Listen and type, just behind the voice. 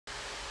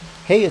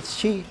Hey,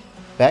 it's Chi,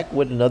 back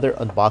with another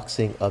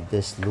unboxing of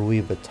this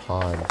Louis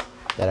Vuitton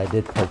that I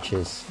did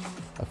purchase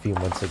a few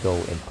months ago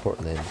in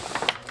Portland.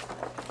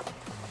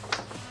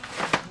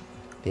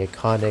 The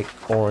iconic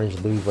orange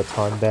Louis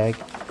Vuitton bag.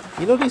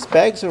 You know, these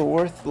bags are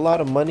worth a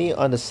lot of money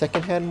on the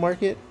secondhand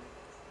market.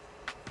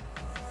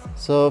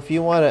 So if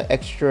you want an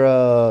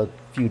extra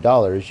few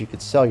dollars, you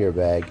could sell your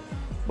bag.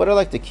 But I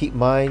like to keep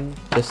mine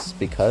just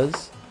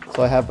because.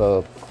 So I have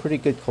a pretty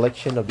good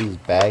collection of these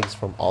bags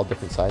from all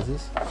different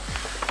sizes.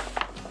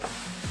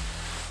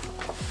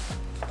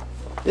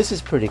 This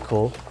is pretty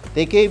cool.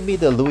 They gave me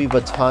the Louis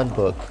Vuitton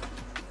book.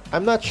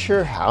 I'm not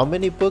sure how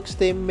many books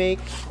they make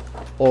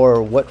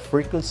or what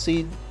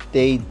frequency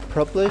they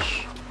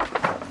publish,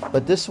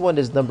 but this one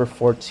is number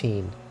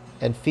 14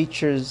 and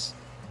features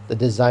the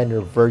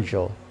designer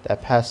Virgil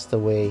that passed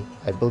away,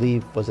 I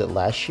believe, was it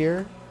last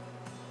year?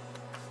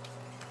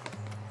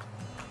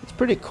 It's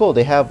pretty cool.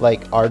 They have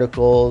like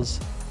articles,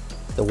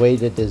 the way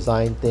to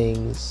design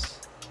things,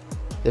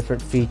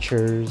 different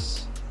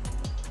features.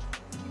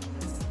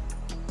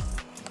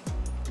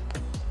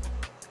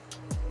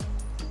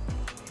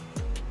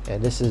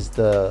 And this is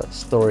the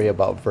story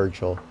about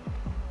Virgil.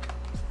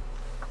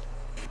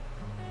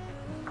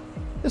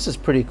 This is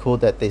pretty cool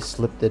that they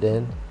slipped it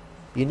in.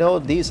 You know,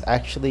 these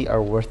actually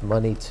are worth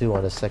money too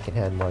on the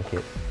secondhand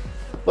market.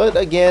 But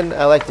again,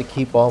 I like to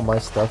keep all my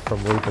stuff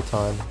from Louis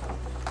Vuitton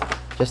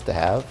just to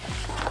have.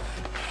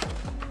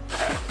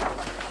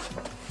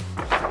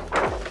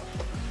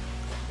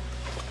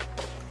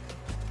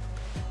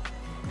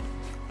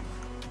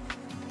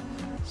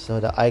 So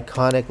the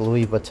iconic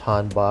Louis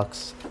Vuitton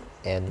box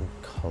and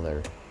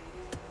color.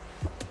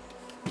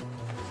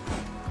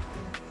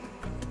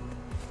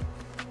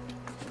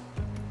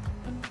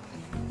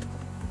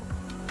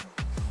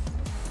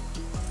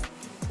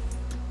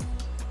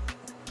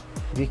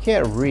 If you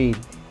can't read,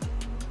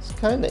 it's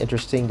kind of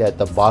interesting that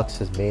the box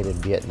is made in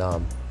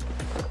Vietnam.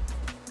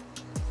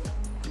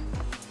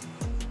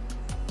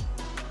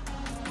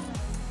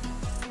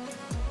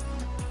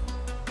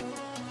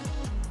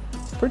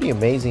 It's pretty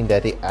amazing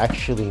that they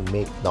actually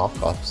make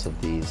knockoffs of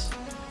these.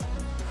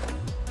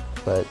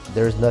 But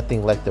there's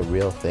nothing like the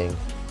real thing.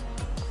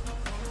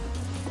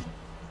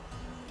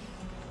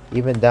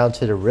 Even down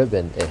to the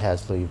ribbon, it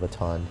has Louis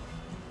Vuitton.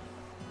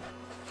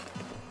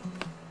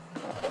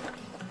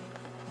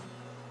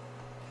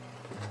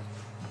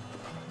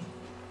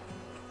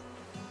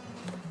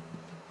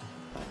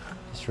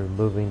 Just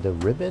removing the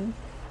ribbon.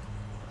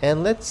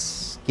 And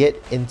let's get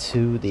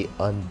into the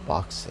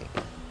unboxing.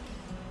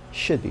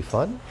 Should be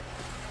fun.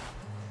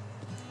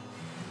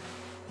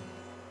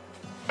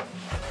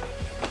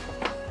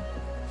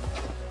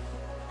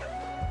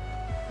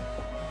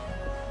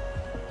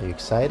 Are you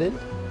excited?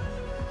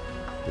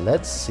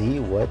 Let's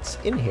see what's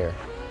in here.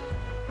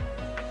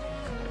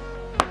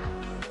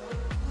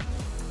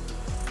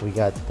 We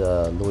got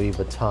the Louis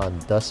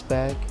Vuitton dust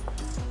bag.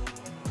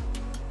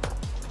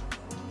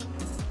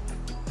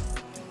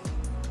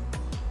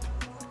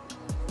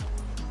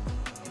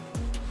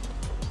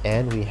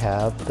 And we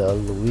have the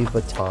Louis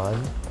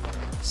Vuitton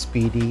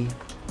SPEEDY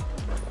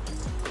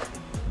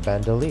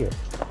bandolier.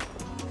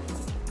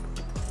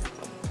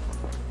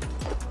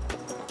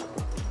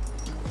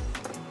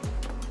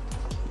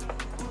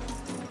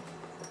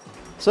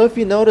 So if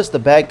you notice, the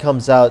bag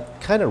comes out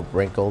kind of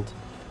wrinkled,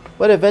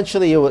 but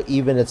eventually it will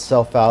even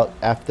itself out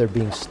after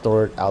being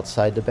stored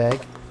outside the bag.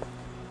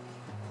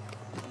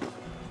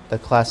 The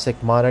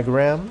classic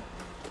monogram,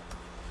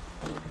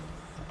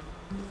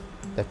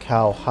 the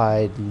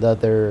cowhide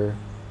leather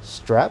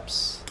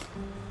straps,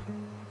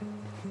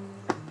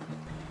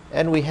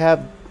 and we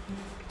have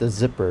the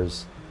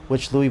zippers,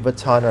 which Louis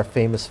Vuitton are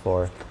famous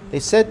for.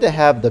 They said to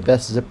have the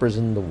best zippers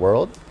in the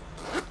world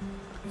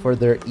for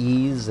their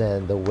ease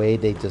and the way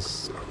they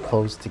just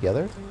close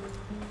together.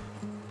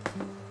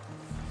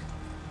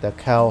 The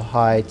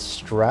cowhide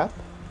strap.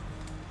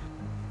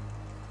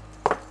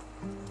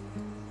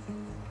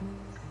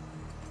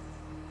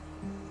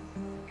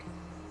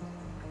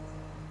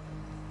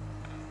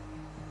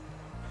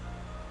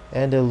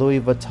 And the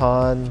Louis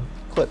Vuitton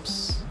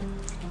clips.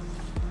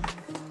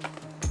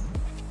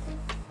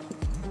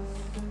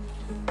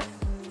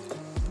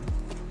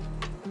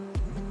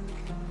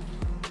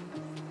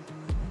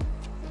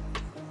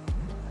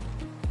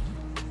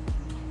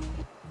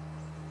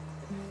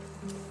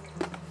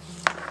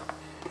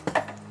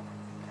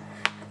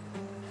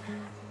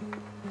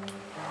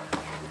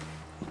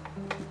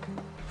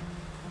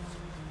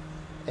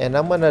 And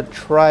I'm gonna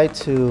try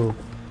to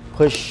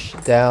push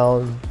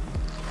down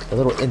a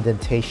little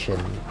indentation.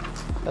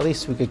 At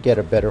least we could get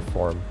a better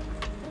form.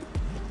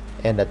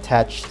 And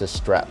attach the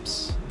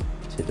straps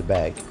to the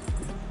bag.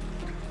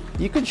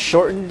 You could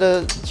shorten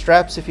the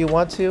straps if you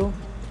want to,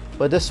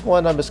 but this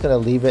one I'm just gonna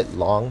leave it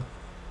long.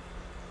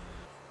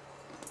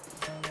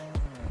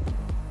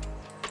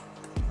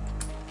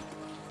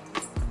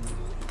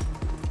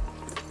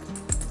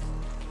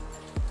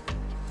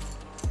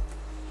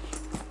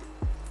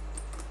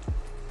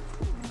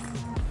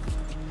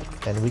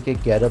 And we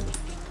could get a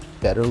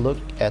better look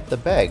at the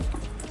bag.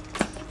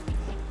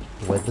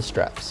 with the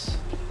straps.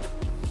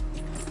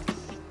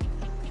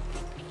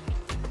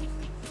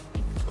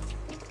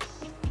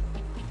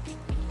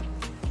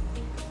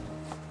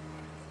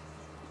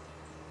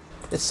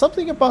 It's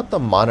something about the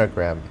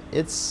monogram.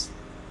 It's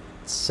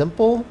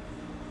simple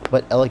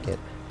but elegant.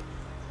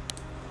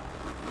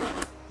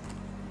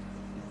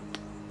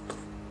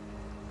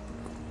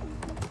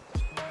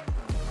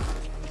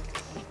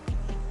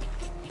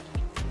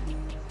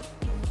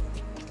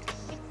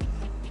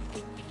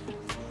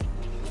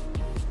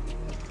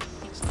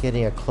 Just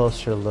getting a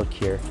closer look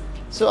here.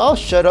 So I'll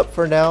shut up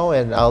for now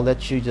and I'll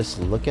let you just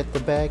look at the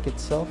bag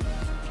itself.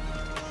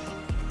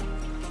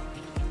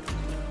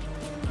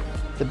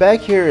 The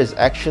bag here is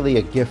actually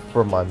a gift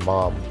for my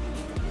mom.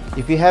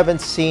 If you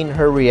haven't seen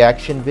her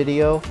reaction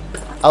video,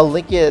 I'll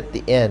link it at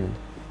the end.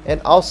 And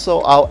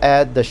also I'll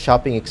add the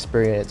shopping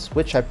experience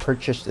which I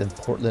purchased in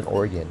Portland,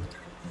 Oregon.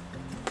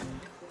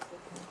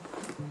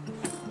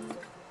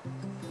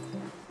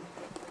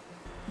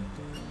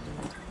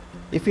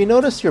 If you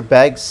notice your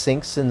bag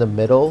sinks in the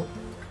middle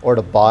or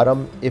the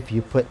bottom if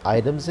you put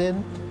items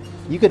in,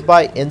 you could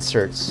buy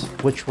inserts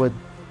which would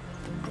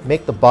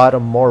make the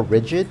bottom more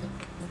rigid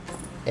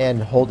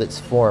and hold its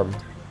form.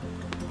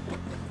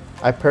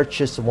 I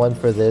purchased one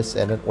for this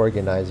and an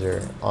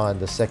organizer on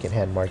the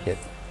secondhand market.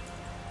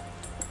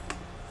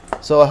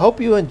 So I hope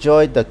you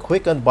enjoyed the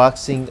quick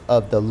unboxing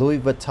of the Louis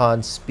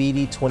Vuitton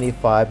SPEEDY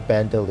 25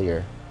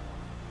 bandolier.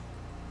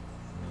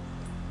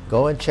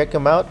 Go and check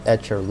them out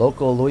at your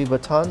local Louis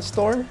Vuitton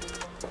store.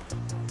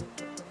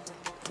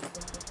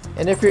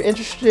 And if you're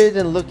interested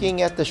in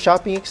looking at the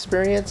shopping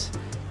experience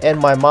and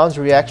my mom's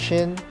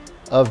reaction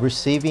of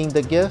receiving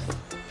the gift,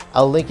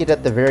 I'll link it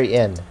at the very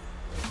end.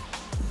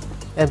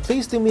 And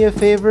please do me a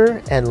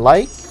favor and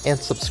like and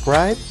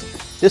subscribe.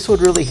 This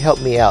would really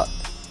help me out.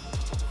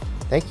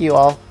 Thank you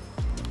all.